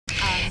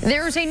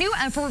There's a new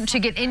effort to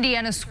get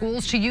Indiana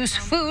schools to use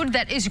food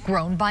that is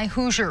grown by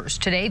Hoosiers.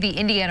 Today, the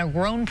Indiana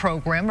Grown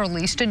program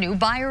released a new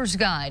buyer's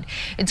guide.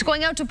 It's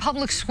going out to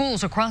public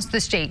schools across the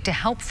state to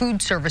help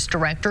food service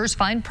directors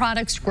find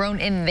products grown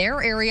in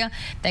their area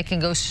that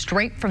can go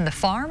straight from the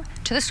farm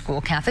to the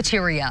school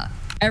cafeteria.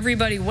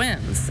 Everybody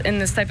wins in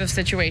this type of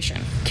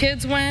situation.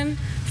 Kids win,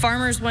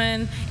 farmers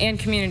win, and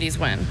communities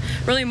win.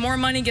 Really, more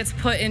money gets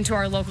put into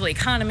our local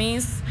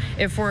economies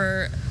if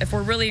we're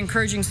really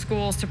encouraging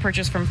schools to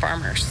purchase from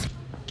farmers.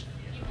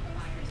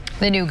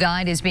 The new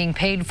guide is being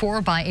paid for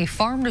by a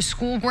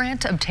farm-to-school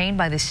grant obtained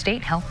by the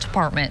state health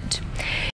department.